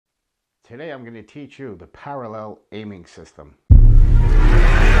Today I'm going to teach you the parallel aiming system.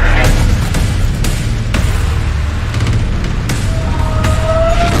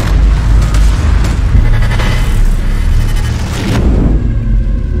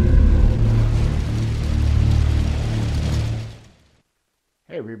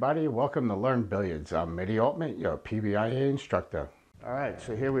 Hey everybody, welcome to Learn Billiards. I'm Mitty Altman, your PBIA instructor. Alright,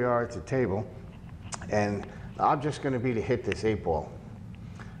 so here we are at the table, and the object's going to be to hit this 8-ball.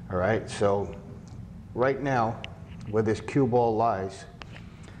 Alright, so right now, where this cue ball lies,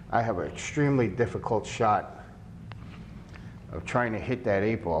 I have an extremely difficult shot of trying to hit that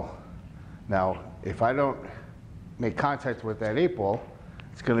 8-ball. Now, if I don't make contact with that 8-ball,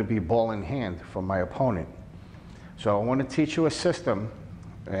 it's going to be ball in hand from my opponent. So I want to teach you a system,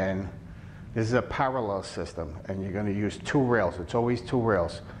 and this is a parallel system, and you're going to use 2 rails. It's always 2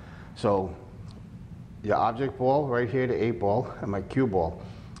 rails. So your object ball right here, the 8-ball, and my cue ball,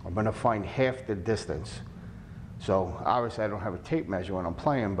 I'm going to find half the distance. So obviously I don't have a tape measure when I'm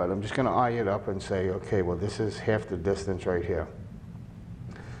playing, but I'm just going to eye it up and say, okay, well this is half the distance right here.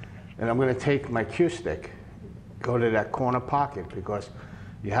 And I'm going to take my cue stick, go to that corner pocket, because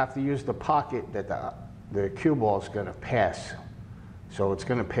you have to use the pocket that the cue ball is going to pass. So it's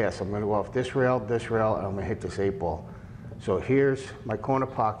going to pass. I'm going to go off this rail, and I'm going to hit this 8-ball. So here's my corner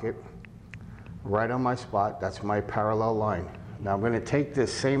pocket, right on my spot. That's my parallel line. Now I'm going to take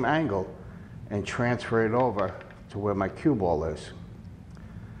this same angle and transfer it over to where my cue ball is.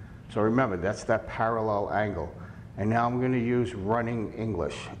 So remember, that's that parallel angle. And now I'm going to use running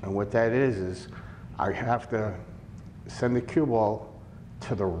English. And what that is I have to send the cue ball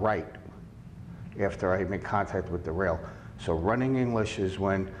to the right after I make contact with the rail. So running English is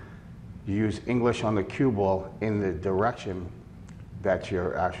when you use English on the cue ball in the direction that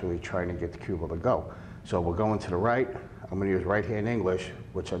you're actually trying to get the cue ball to go. So we're going to the right. I'm going to use right-hand English,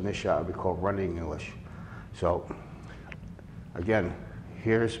 which on this shot would be called running English. So again,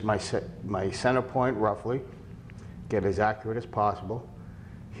 here's my center point roughly. Get as accurate as possible.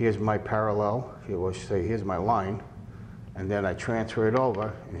 Here's my parallel. Here we'll say here's my line, and then I transfer it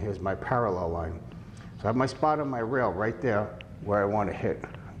over, and here's my parallel line. So I have my spot on my rail right there where I want to hit.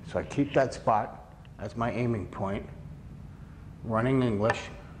 So I keep that spot. That's my aiming point. Running English.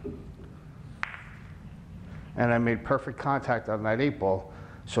 And I made perfect contact on that 8-ball,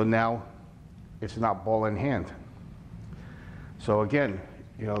 so now it's not ball in hand. So again,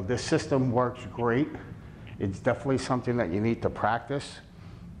 you know, this system works great. It's definitely something that you need to practice.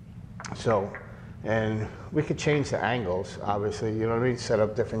 So, and we could change the angles, obviously, you know what I mean? Set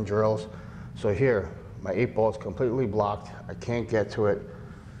up different drills. So here, my 8-ball is completely blocked. I can't get to it.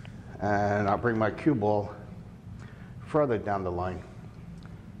 And I'll bring my cue ball further down the line.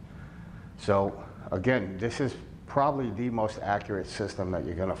 So again, this is probably the most accurate system that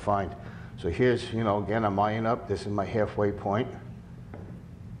you're going to find. So here's, you know, again, I'm eyeing up. This is my halfway point.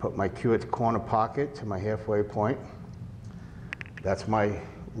 Put my cue at the corner pocket to my halfway point. That's my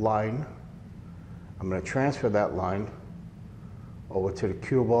line. I'm going to transfer that line over to the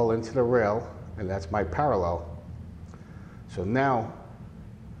cue ball into the rail, and that's my parallel. So now,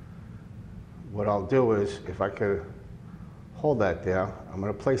 what I'll do is, if I could hold that there, I'm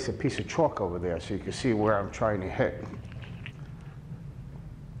going to place a piece of chalk over there so you can see where I'm trying to hit.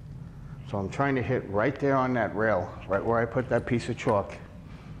 So I'm trying to hit right there on that rail, right where I put that piece of chalk,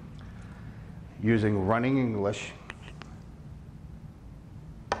 using running English.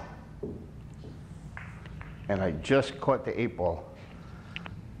 And I just caught the 8-ball.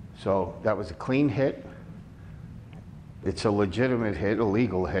 So that was a clean hit. It's a legitimate hit, a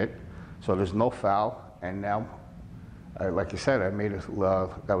legal hit. So there's no foul. And now, like I said, I made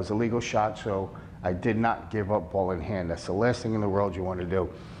that was a legal shot, so I did not give up ball in hand. That's the last thing in the world you want to do.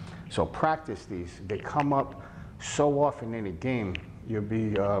 So practice these. They come up so often in a game, you'll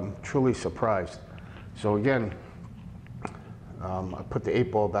be truly surprised. So again, I put the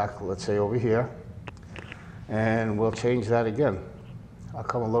 8-ball back, let's say over here, and we'll change that again. I'll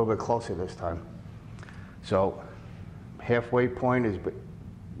come a little bit closer this time. So halfway point is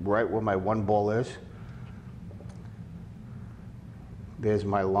right where my 1-ball is. There's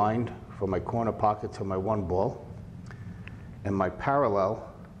my line from my corner pocket to my 1-ball. And my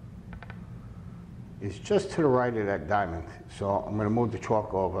parallel is just to the right of that diamond. So I'm going to move the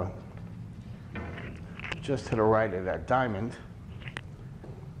chalk over just to the right of that diamond.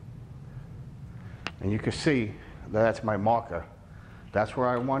 And you can see that's my marker. That's where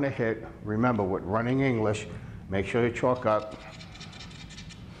I want to hit. Remember, with running English, make sure you chalk up.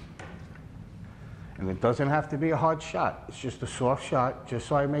 And it doesn't have to be a hard shot. It's just a soft shot, just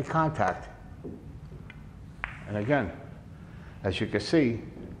so I make contact. And again, as you can see,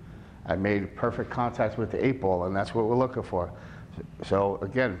 I made perfect contact with the 8-ball, and that's what we're looking for. So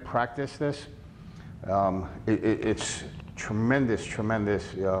again, practice this. It's tremendous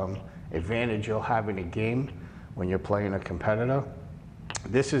advantage you'll have in a game when you're playing a competitor.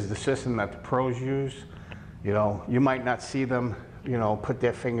 This is the system that the pros use. You know, you might not see them, you know, put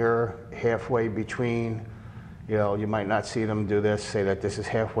their finger halfway between. You know, you might not see them do this, say that this is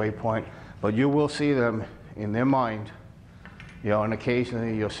halfway point, but you will see them in their mind, you know, and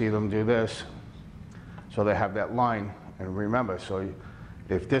occasionally you'll see them do this. So they have that line. And remember, so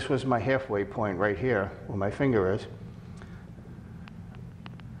if this was my halfway point right here, where my finger is,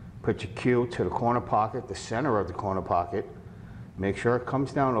 put your cue to the corner pocket, the center of the corner pocket. Make sure it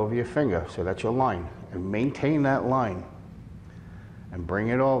comes down over your finger, so that's your line. And maintain that line. And bring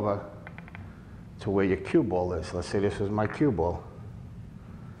it over to where your cue ball is. Let's say this is my cue ball.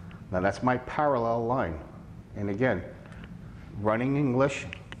 Now that's my parallel line. And again, running English,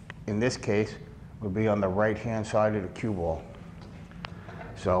 in this case, would be on the right-hand side of the cue ball.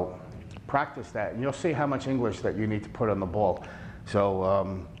 So practice that, and you'll see how much English that you need to put on the ball.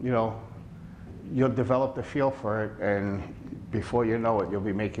 So, you know, you'll develop the feel for it, and before you know it, you'll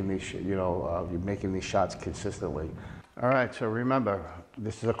be making these, you're making these shots consistently. All right, so remember,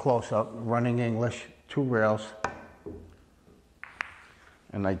 this is a close-up, running English, 2 rails.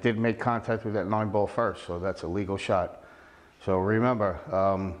 And I did make contact with that 9-ball first, so that's a legal shot. So remember,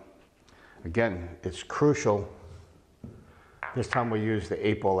 again, it's crucial. This time we use the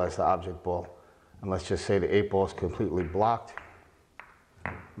 8-ball as the object ball. And let's just say the 8-ball is completely blocked.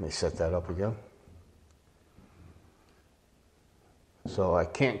 Let me set that up again. So I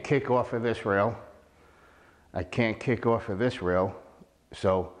can't kick off of this rail. I can't kick off of this rail.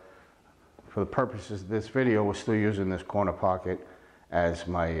 So for the purposes of this video, we're still using this corner pocket as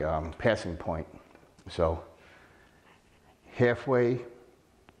my passing point. So halfway,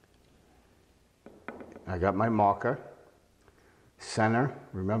 I got my marker. Center,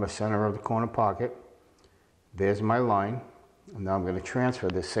 remember center of the corner pocket. There's my line. And now I'm going to transfer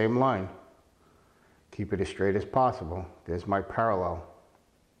this same line. Keep it as straight as possible. There's my parallel.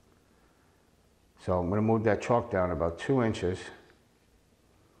 So I'm going to move that chalk down about 2 inches.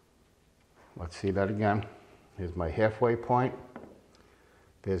 Let's see that again. Here's my halfway point.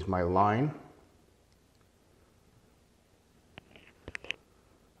 There's my line.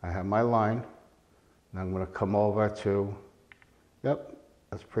 I have my line. And I'm going to come over to, yep,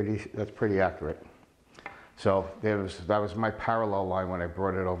 that's pretty accurate. So that was my parallel line when I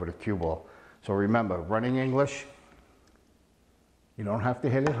brought it over to cue ball. So remember, running English, you don't have to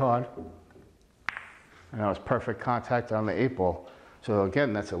hit it hard. And that was perfect contact on the 8-ball. So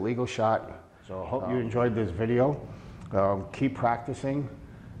again, that's a legal shot. So I hope you enjoyed this video. Keep practicing.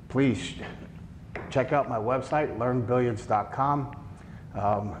 Please check out my website, learnbilliards.com.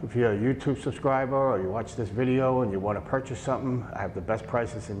 If you're a YouTube subscriber or you watch this video and you want to purchase something, I have the best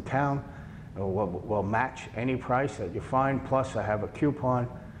prices in town. We'll match any price that you find. Plus, I have a coupon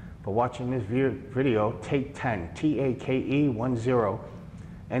for watching this video. Take 10, TAKE10.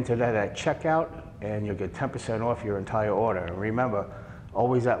 Enter that at checkout, and you'll get 10% off your entire order. And remember,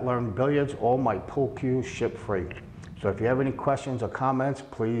 always at Learn Billiards, all my pool cues ship free. So if you have any questions or comments,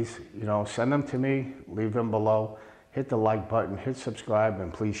 please, send them to me. Leave them below. Hit the like button, hit subscribe,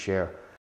 and please share.